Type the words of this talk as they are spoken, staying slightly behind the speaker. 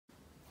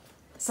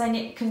So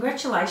Nick,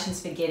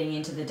 congratulations for getting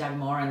into the Doug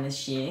Moran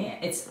this year.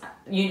 It's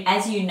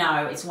as you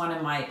know, it's one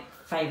of my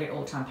favourite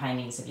all-time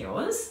paintings of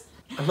yours.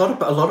 A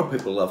lot of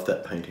people love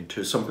that painting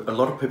too. A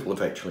lot of people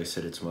have actually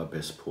said it's my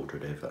best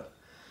portrait ever.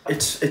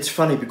 It's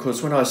funny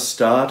because when I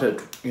started,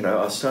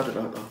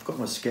 I've got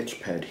my sketch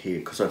pad here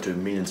because I do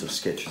millions of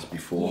sketches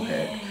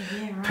beforehand.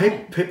 Yeah,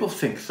 right. People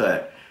think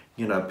that,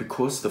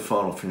 because the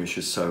final finish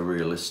is so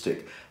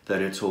realistic,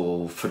 that it's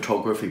all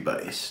photography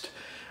based.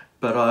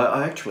 But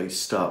I actually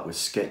start with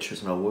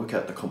sketches and I work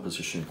out the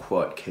composition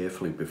quite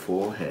carefully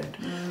beforehand.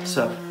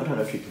 So I don't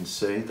know if you can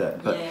see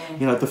that, but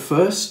the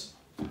first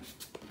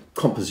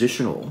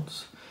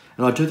compositionals,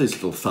 and I do these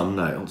little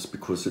thumbnails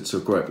because it's a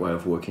great way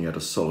of working out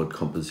a solid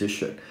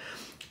composition,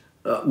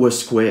 were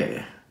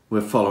square.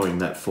 We're following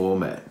that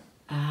format.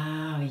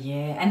 Oh,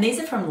 yeah. And these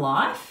are from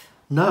life?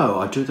 No,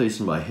 I do these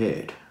in my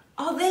head.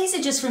 Oh, these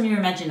are just from your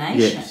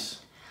imagination?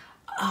 Yes.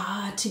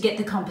 Ah, to get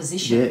the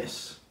composition?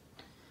 Yes.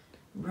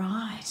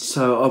 Right.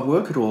 So I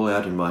work it all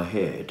out in my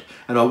head,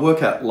 and I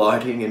work out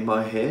lighting in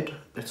my head.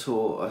 It's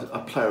all, I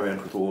play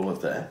around with all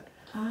of that.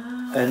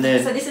 Ah, and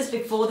then, so this is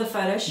before the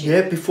photo shoot?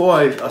 Yeah, before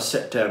I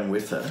sat down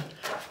with her.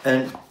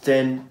 And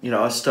then,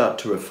 I start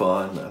to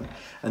refine them.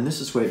 And this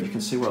is where you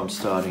can see where I'm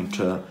starting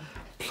to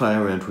play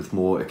around with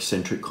more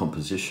eccentric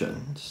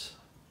compositions.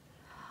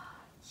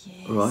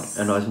 Yes. Right?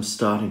 And I'm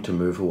starting to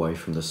move away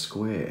from the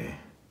square.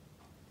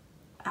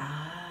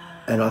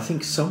 Ah. And I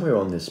think somewhere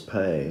on this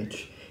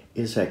page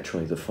is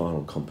actually the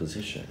final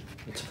composition.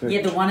 It's very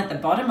the one at the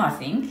bottom, I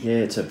think. Yeah,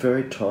 it's a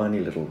very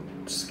tiny little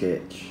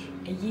sketch.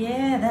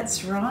 Yeah,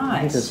 that's right. I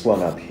think there's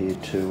one up here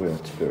too where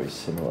it's very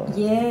similar.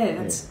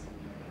 Yeah,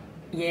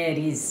 it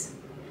is.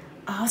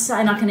 Oh, so,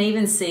 and I can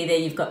even see there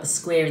you've got the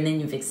square and then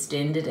you've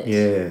extended it.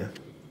 Yeah.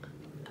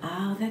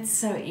 Oh, that's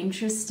so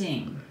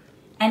interesting.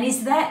 And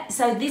is that,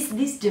 so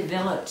this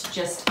developed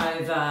just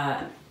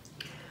over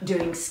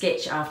doing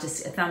sketch after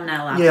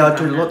thumbnail after Yeah, I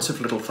thumbnail? do lots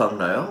of little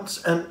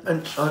thumbnails,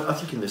 and I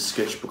think in this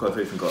sketchbook I've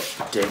even got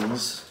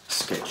Den's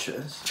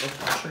sketches.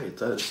 I'll show you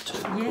those too.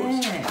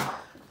 Yeah.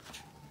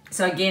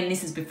 So again,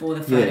 this is before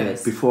the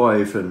photos. Yeah, before I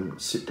even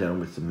sit down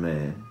with the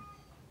man.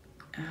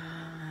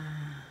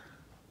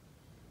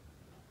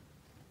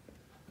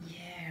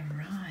 Yeah,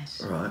 right.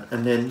 Right,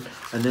 and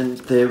then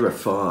they're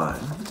refined.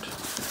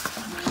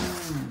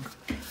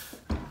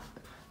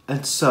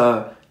 And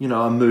so,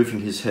 I'm moving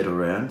his head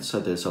around. So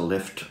there's a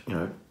left,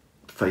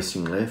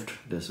 facing left.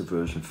 There's a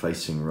version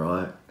facing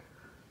right.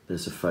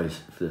 There's a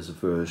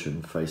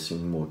version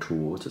facing more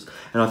towards us.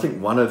 And I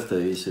think one of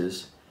these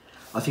is,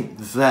 I think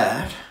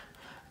that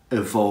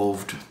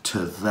evolved to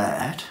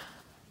that.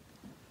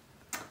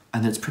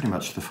 And that's pretty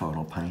much the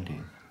final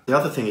painting. The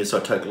other thing is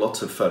I take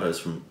lots of photos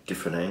from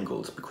different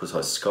angles because I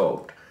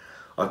sculpt.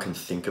 I can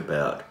think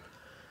about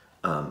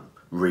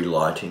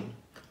relighting.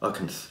 I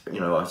can,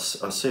 I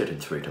see it in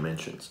 3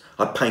 dimensions.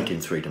 I paint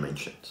in 3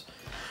 dimensions.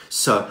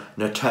 So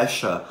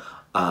Natasha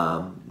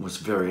was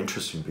very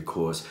interesting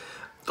because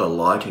the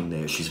lighting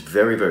there, she's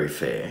very, very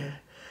fair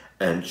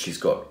and she's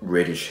got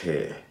reddish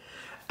hair.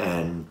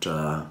 And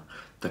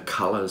the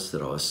colours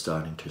that I was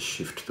starting to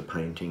shift the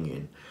painting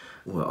in,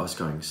 well, I was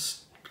going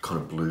kind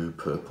of blue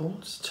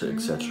purples to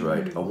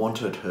exaggerate. I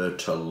wanted her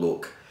to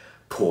look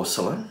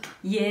porcelain.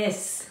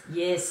 Yes,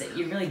 you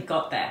really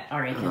got that, I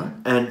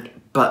reckon.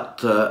 But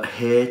the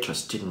hair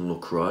just didn't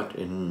look right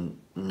in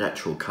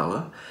natural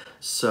colour,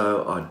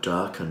 so I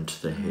darkened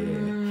the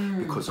hair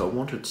because I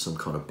wanted some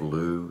kind of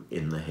blue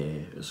in the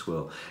hair as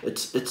well.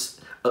 It's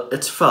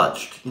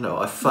fudged,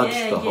 I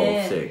fudged the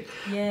whole thing.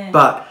 Yeah.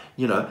 But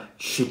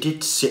she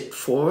did sit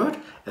for it,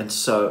 and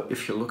so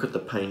if you look at the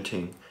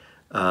painting,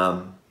 there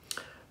are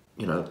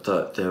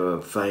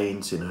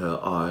veins in her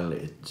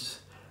eyelids.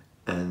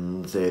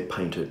 And they're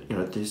painted,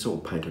 these are all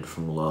painted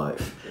from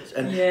life.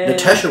 And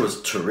Natasha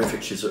was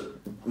terrific. She's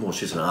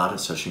an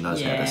artist, so she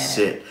knows how to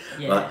sit.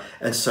 Yeah. Right?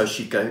 And so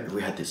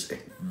we had this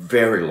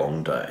very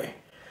long day,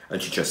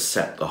 and she just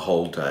sat the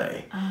whole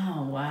day.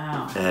 Oh,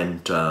 wow.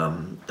 And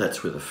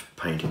that's where the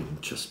painting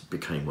just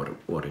became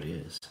what it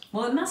is.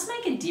 Well, it must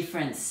make a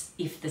difference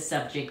if the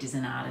subject is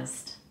an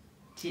artist.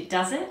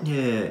 Does it?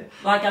 Yeah.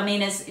 Like, I mean,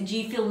 do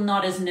you feel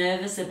not as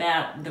nervous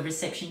about the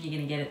reception you're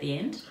going to get at the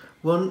end?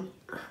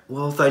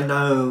 Well, they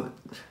know,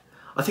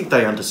 I think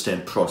they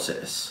understand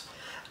process.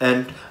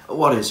 And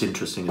what is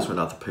interesting is when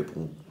other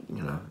people,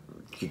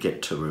 you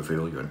get to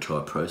reveal your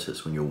entire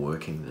process when you're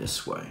working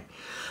this way.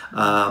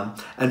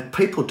 And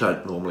people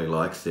don't normally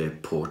like their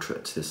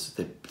portraits,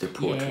 their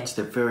portraits.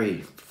 They're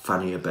very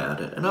funny about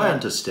it. And I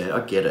understand,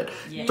 I get it.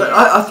 Yeah. But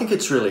I think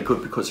it's really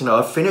good because,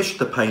 I finished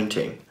the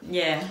painting.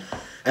 Yeah.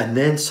 And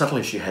then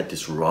suddenly she had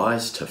this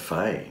rise to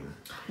fame.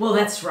 Well,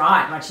 that's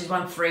right. Like, she's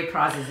won 3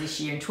 prizes this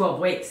year in 12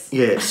 weeks.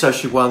 Yeah, so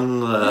she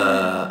won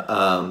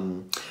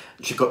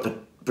she got the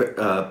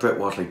Brett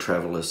Whiteley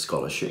Traveller's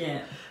Scholarship.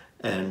 Yeah.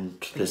 And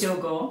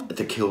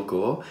the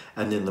Kilgore,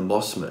 and then the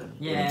Mossman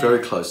in very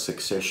close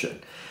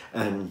succession.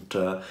 And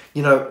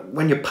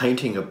when you're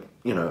painting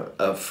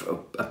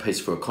a piece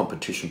for a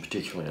competition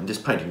particularly, and this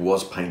painting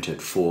was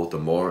painted for the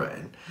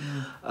Moran,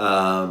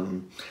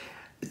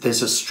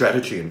 there's a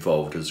strategy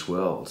involved as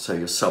well. So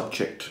your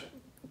subject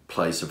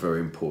plays a very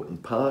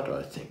important part,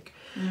 I think.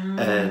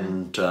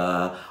 And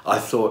I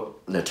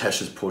thought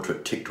Natasha's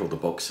portrait ticked all the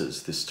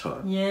boxes this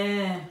time.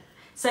 Yeah.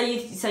 So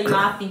you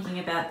are thinking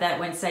about that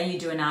when, say, you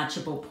do an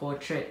Archibald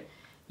portrait,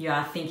 you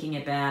are thinking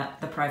about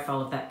the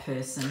profile of that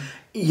person.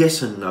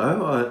 Yes and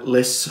no.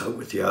 Less so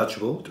with the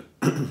Archibald,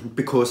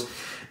 because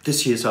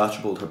this year's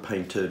Archibald I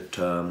painted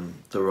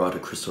the writer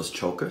Christos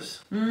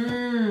Tsiolkas.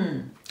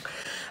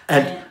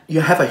 And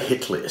you have a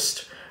hit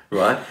list,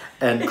 right?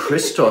 And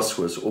Christos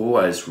was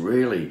always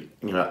really,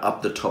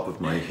 up the top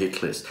of my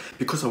hit list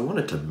because I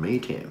wanted to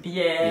meet him.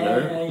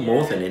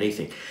 More than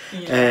anything.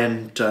 Yeah.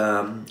 And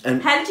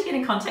how did you get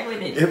in contact with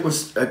him? It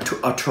was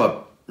I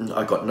tried.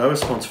 I got no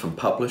response from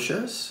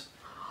publishers.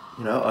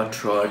 I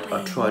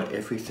tried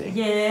everything.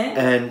 Yeah.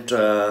 And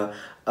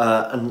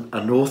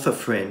an author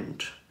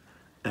friend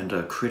and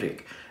a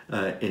critic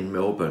in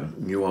Melbourne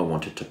knew I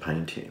wanted to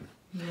paint him.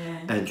 Yeah.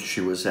 And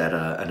she was at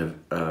a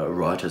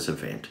writer's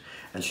event,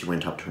 and she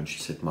went up to him and she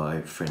said,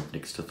 "My friend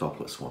Nick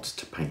Stathopoulos wants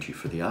to paint you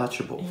for the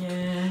Archibald."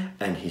 Yeah.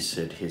 And he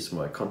said, "Here's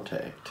my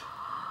contact."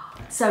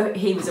 So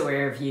he was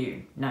aware of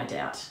you, no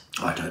doubt.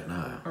 I don't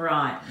know.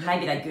 Right.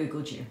 Maybe they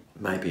Googled you.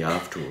 Maybe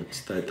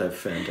afterwards they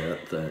found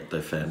out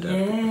they found out.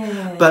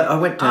 Yeah. But I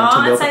went down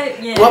to Melbourne.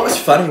 So, yeah. What was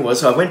funny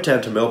was I went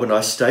down to Melbourne. I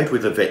stayed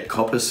with Yvette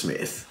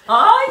Coppersmith.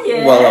 Oh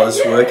yeah. While I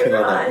was working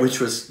on that, which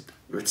was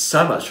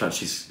so much fun.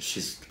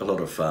 She's a lot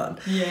of fun.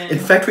 Yeah. In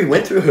fact, we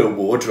went through her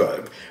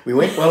wardrobe.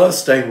 While I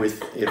was staying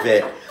with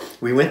Yvette.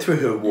 We went through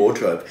her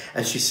wardrobe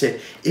and she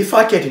said, "If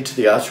I get into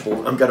the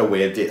Archibald, I'm going to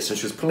wear this." And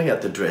she was pulling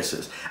out the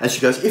dresses. And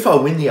she goes, "If I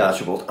win the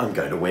Archibald, I'm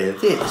going to wear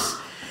this."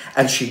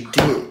 And she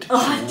did.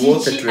 Oh, she wore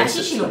the dresses.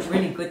 Actually, she looked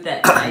really good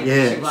that day.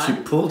 Yeah, she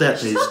pulled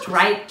out these. She's got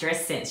great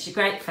dress sense. She's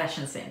great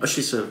fashion sense. Oh,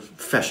 she's a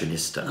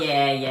fashionista.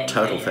 Yeah.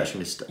 Total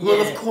fashionista. Yeah.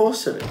 Well, of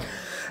course it is.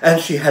 And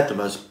she had the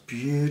most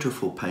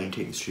beautiful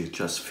paintings she had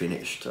just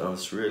finished. I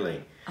was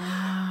really...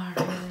 Oh,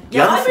 really?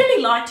 Yeah, I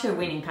really liked her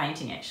winning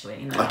painting,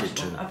 actually. I did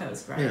too. I thought it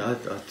was great. Yeah,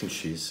 I think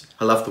she's...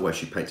 I love the way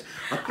she paints.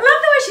 I love the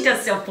way she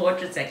does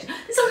self-portraits, actually.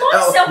 There's a lot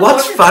of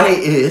self-portraits. What's funny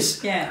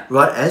is, yeah.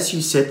 Right, as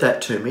you said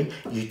that to me,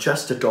 you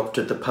just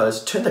adopted the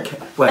pose. Turn the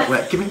camera...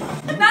 Wait, give me... No,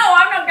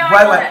 I'm not going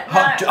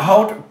Wait,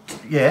 hold...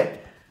 Yeah.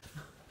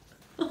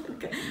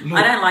 Look,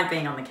 I don't like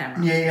being on the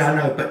camera. Yeah, I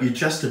know, but you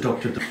just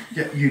adopted the...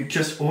 Yeah, you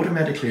just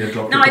automatically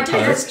adopted the pose. No,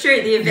 I do, that's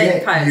true, the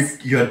event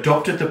pose. You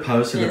adopted the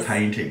pose of the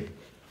painting.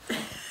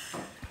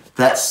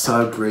 That's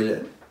so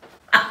brilliant.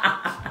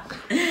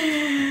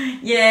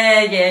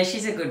 Yeah,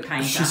 she's a good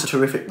painter. She's a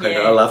terrific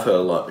painter. I love her a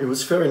lot. It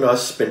was very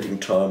nice spending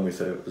time with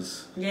her. It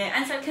was... Yeah,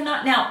 and so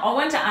now I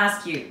want to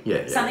ask you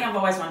something I've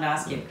always wanted to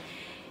ask you.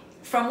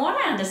 From what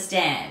I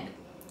understand,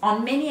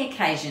 on many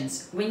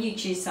occasions when you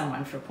choose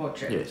someone for a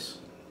portrait, yes,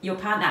 your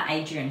partner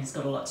Adrian has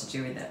got a lot to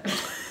do with it.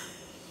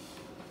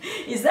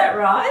 Is that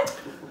right?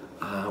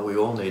 We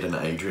all need an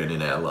Adrian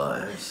in our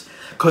lives.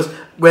 Because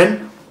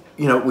when,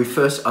 we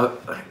first,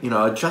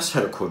 I just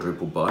had a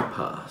quadruple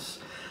bypass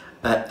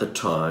at the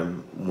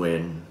time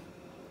when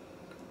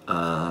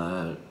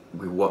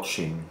we were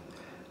watching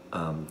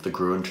the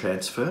Gruen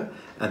transfer,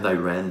 and they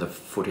ran the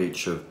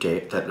footage of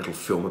that little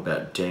film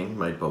about Deng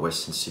made by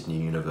Western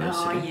Sydney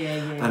University. Oh,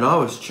 yeah. And I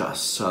was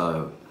just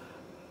so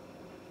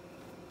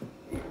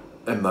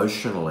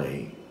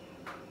emotionally,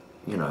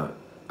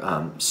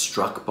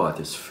 struck by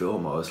this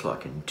film. I was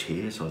like in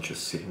tears. I was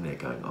just sitting there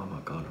going, oh my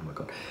God.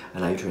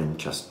 And Adrian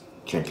just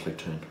gently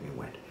turned to me and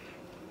went,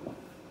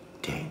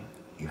 Deng,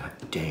 you have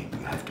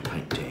to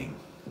paint Deng.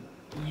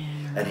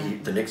 Yeah, right.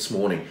 And the next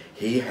morning,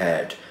 he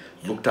had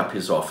looked up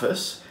his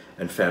office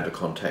and found a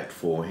contact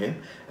for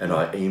him, and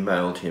I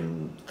emailed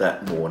him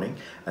that morning,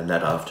 and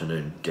that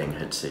afternoon Deng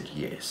had said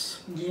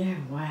yes. Yeah,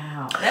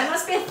 wow. That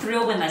must be a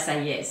thrill when they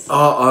say yes.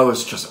 Oh, I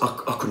was just,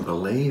 I couldn't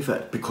believe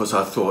it, because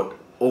I thought,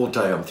 all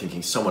day I'm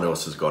thinking someone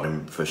else has got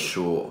him for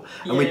sure.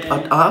 And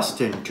I asked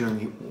him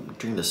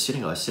during the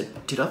sitting, I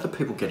said, did other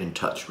people get in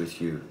touch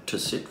with you to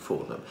sit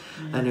for them?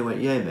 Yeah. And he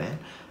went, yeah, man.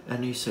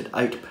 And he said,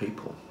 8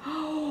 people.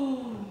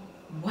 Oh,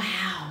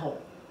 wow.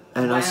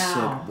 And I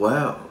said,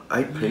 wow,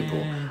 8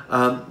 people.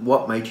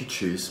 What made you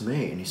choose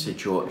me? And he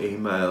said, your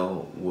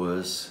email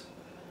was,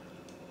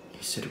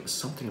 he said it was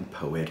something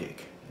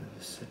poetic.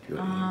 He said your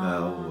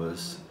email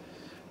was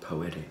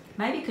poetic.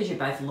 Maybe because you're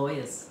both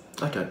lawyers.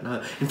 I don't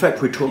know. In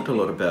fact, we talked a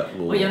lot about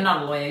law. Well, you're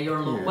not a lawyer, you're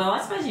a lawyer. Yeah. Well,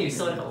 I suppose you're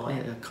sort of a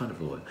lawyer. Yeah, kind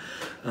of a lawyer.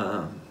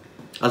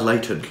 A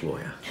latent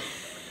lawyer.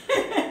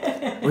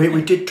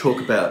 we did talk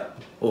about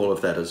all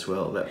of that as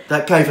well.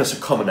 That gave us a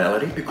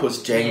commonality,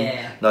 because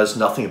Deng knows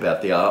nothing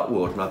about the art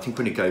world, and I think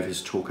when he gave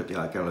his talk at the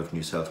Art Gallery of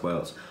New South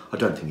Wales, I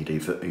don't think he'd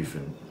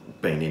even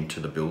been into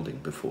the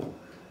building before.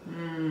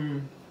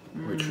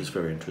 Which was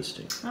very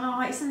interesting.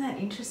 Oh, isn't that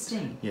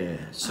interesting? Yeah.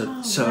 So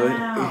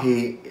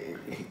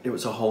it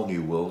was a whole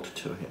new world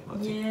to him, I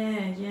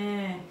think.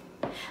 Yeah.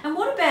 And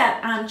what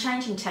about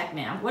changing tack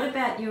now? What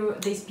about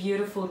these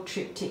beautiful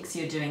triptychs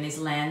you're doing, these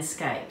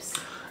landscapes?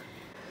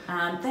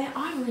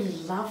 I really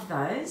love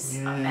those.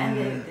 Yeah.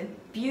 And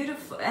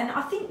beautiful, and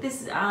I think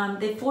there's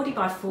they're 40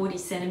 by 40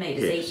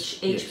 centimetres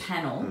each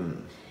panel.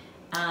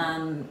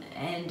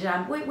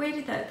 Where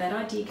did that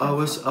idea come from?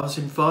 I was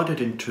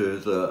invited into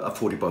a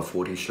 40 by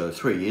 40 show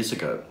 3 years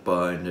ago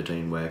by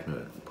Nadine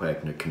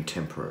Wagner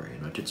Contemporary,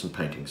 and I did some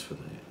paintings for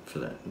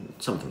that, and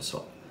some of them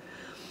sold.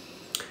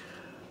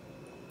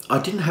 I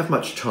didn't have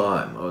much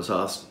time. I was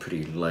asked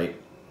pretty late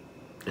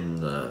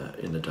in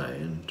the day,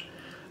 and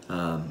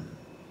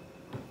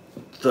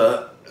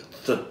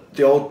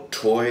the old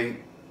toy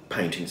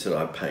paintings that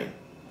I paint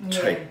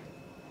take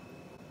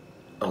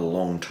a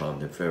long time.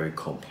 They're very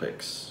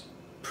complex,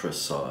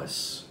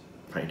 precise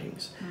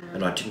paintings,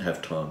 and I didn't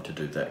have time to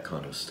do that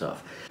kind of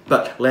stuff.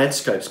 But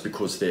landscapes,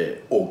 because they're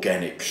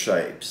organic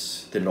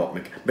shapes, they're not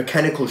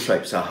mechanical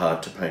shapes are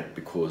hard to paint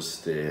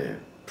because they're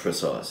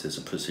precise. There's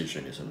a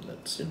precisionism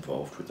that's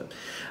involved with them.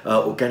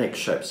 Organic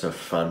shapes are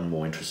fun,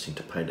 more interesting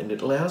to paint, and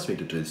it allows me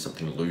to do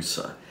something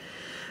looser.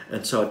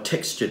 And so I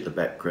textured the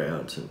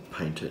backgrounds and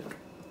painted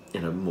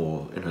in a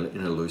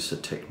looser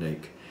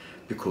technique,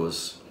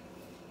 because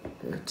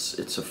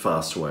it's a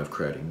faster way of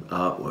creating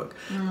artwork.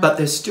 But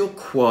they're still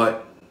quite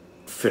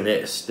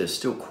finessed, they're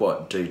still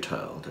quite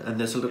detailed, and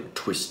there's a little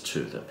twist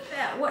to them.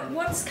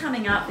 What's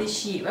coming up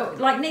this year?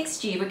 Like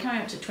next year, we're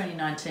coming up to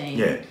 2019.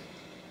 Yeah.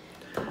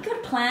 You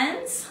got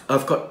plans?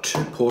 I've got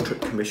 2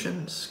 portrait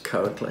commissions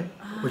currently,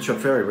 which are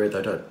very rare.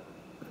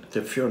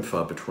 They're few and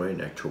far between,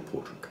 actual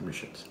portrait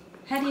commissions.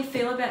 How do you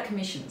feel about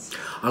commissions?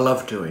 I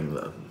love doing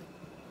them,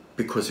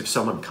 because if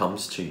someone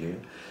comes to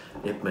you,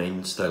 it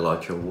means they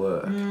like your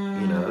work, you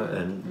know,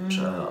 and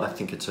I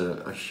think it's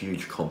a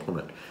huge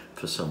compliment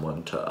for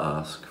someone to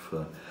ask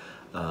for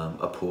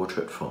a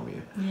portrait from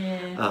you.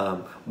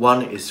 Yeah.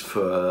 One is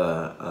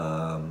for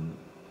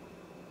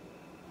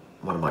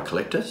one of my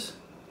collectors,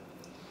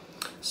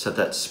 so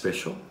that's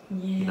special.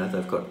 Yeah. You know,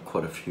 they've got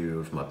quite a few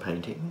of my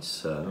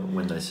paintings.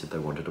 When they said they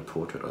wanted a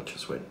portrait, I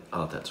just went,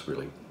 oh, that's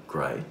really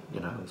great. You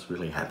know, I was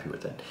really happy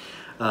with that.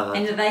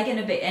 And are they going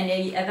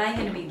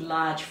to be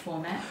large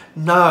format?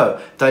 No,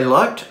 they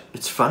liked.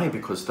 It's funny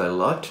because they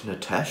liked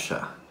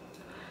Natasha.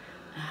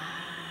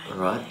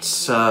 Right,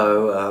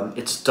 so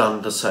it's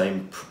done the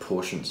same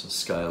proportions and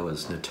scale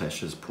as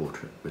Natasha's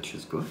portrait, which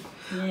is good.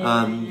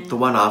 Yeah. The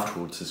one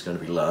afterwards is going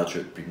to be larger.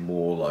 It'd be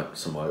more like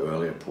some of my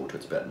earlier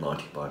portraits, about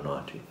 90 by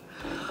 90.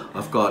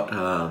 I've got,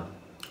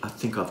 I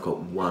think I've got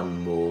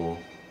one more.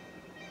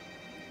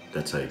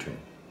 That's Adrian.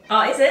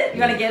 Oh, is it? You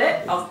want to get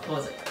it? I'll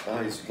pause it.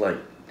 Oh, he's like,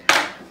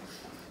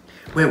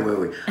 where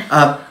were we?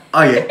 Oh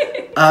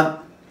yeah.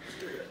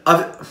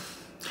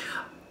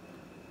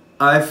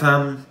 I've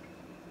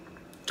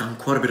done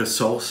quite a bit of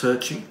soul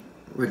searching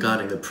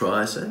regarding the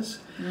prizes.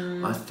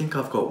 I think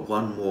I've got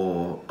one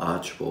more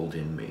Archibald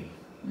in me.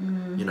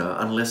 You know,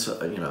 unless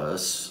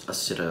a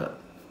sitter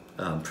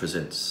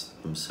presents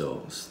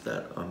themselves,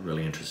 that I'm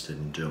really interested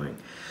in doing.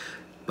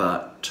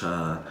 But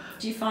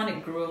do you find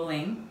it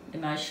grueling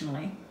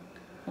emotionally,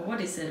 or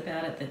what is it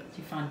about it that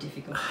you find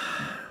difficult?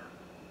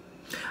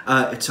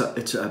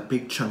 It's a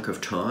big chunk of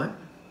time.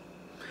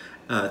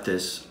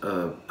 There's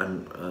an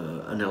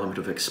element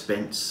of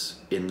expense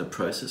in the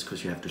process,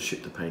 because you have to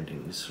ship the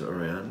paintings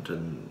around,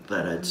 and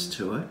that adds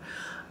to it.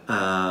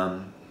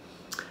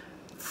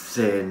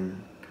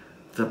 Then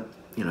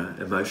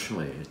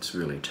emotionally it's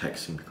really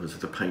taxing, because if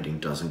the painting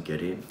doesn't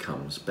get in,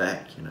 comes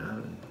back,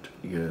 and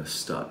you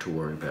start to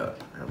worry about,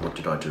 what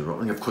did I do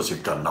wrong? And of course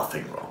you've done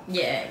nothing wrong.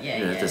 Yeah.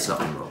 There's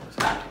nothing wrong with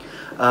that.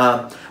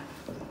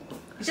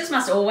 It just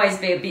must always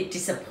be a bit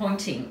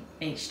disappointing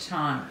each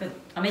time. But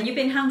I mean, you've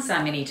been hung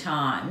so many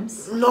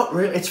times. Not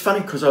really. It's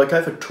funny, because I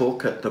gave a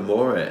talk at the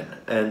Moran,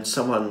 and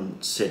someone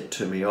said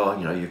to me, oh,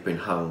 you've been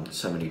hung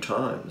so many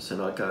times.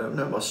 And I go,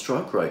 no, my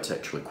strike rate's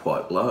actually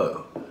quite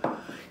low.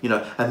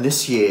 And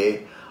this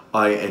year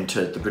I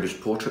entered the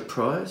British Portrait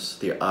Prize,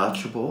 the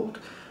Archibald,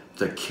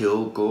 the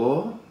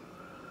Kilgore,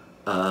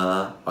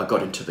 I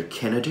got into the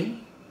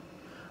Kennedy,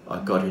 I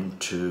got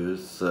into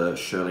the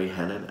Shirley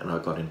Hannon, and I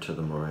got into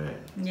the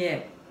Moran.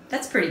 Yeah,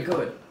 that's pretty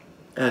good.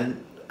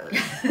 And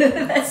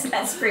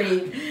that's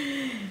pretty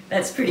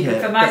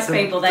good. For most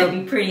people, they'd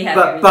be pretty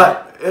happy with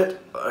that.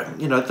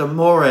 But the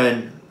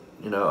Moran,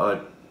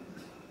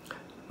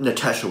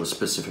 Natasha was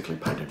specifically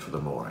painted for the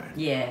Moran.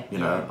 Yeah.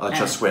 I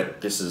just went,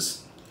 this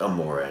is a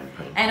Moran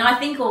painting. And I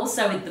think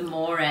also with the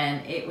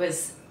Moran, it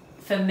was,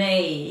 for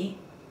me,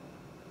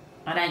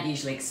 I don't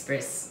usually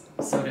express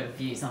sort of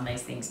views on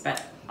these things,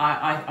 but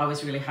I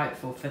was really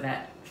hopeful for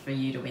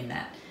you to win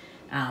that.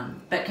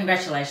 But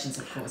congratulations,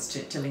 of course,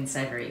 to Lynn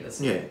Savory.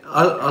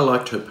 I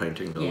liked her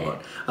painting a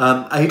lot.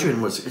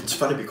 Adrian it's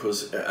funny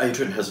because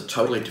Adrian has a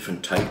totally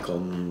different take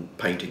on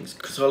paintings,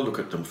 because I look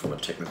at them from a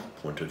technical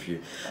point of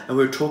view. And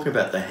we were talking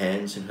about the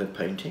hands in her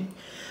painting,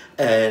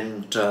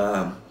 and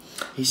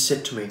he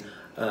said to me,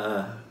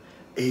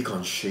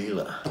 Egon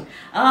Schiele.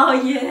 Oh,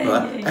 yeah.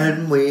 Right? Yeah.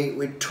 And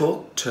we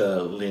talked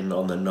to Lynn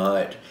on the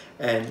night,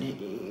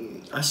 and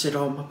I said,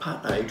 oh, my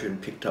partner Adrian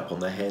picked up on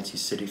the hands. He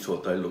said he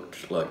thought they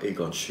looked like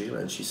Egon Schiele.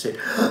 And she said,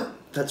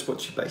 That's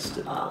what she based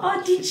it on.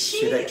 Oh, did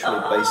she? She'd actually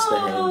based the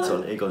hands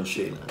on Egon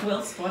Schiele.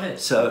 Well spotted.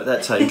 So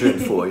that's Adrian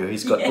for you.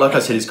 He's got, Yeah. like I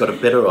said, he's got a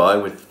better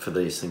eye for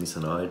these things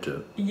than I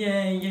do.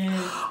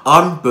 Yeah.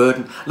 I'm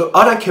burdened. Look,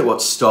 I don't care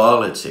what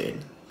style it's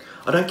in.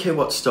 I don't care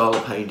what style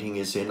of painting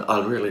is in.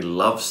 I really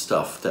love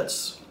stuff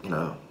that's,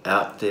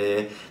 out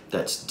there,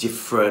 that's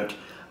different.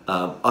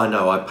 I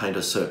know I paint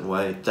a certain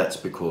way. That's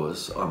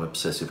because I'm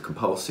obsessive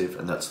compulsive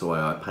and that's the way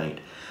I paint.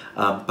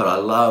 But I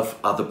love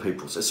other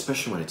people's,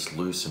 especially when it's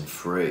loose and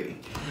free.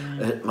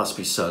 It must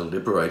be so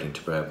liberating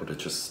to be able to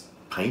just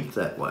paint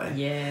that way.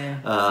 Yeah.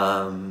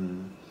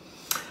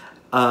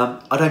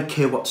 I don't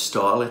care what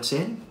style it's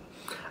in,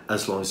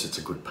 as long as it's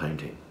a good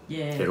painting.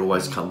 Yeah. It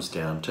always comes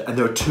down to, and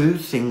there are two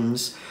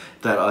things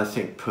that I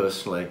think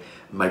personally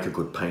make a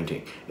good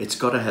painting. It's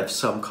got to have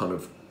some kind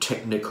of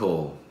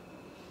technical,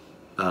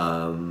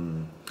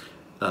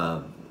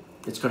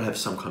 it's got to have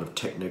some kind of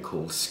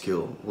technical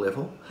skill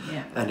level,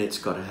 and it's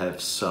got to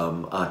have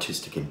some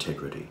artistic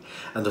integrity.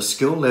 And the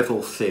skill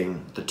level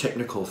thing, the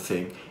technical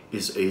thing,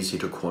 is easy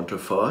to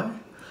quantify,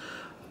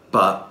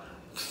 but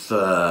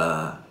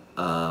the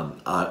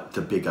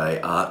big A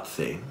art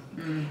thing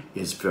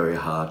is very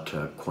hard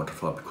to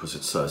quantify because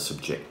it's so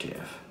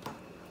subjective.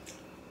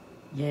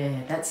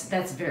 Yeah,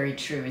 that's very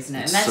true, isn't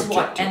it? It's and that's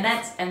subjective.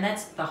 and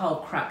that's the whole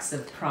crux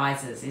of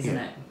prizes, isn't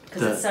it?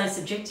 Because it's so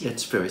subjective.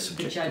 It's very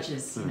subjective. The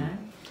judges, you know.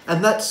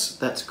 And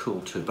that's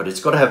cool too, but it's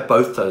got to have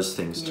both those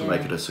things to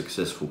make it a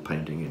successful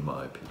painting, in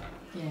my opinion.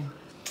 Yeah.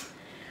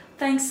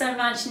 Thanks so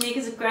much, Nick.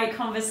 It's a great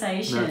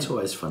conversation. No, it's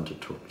always fun to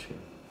talk to you.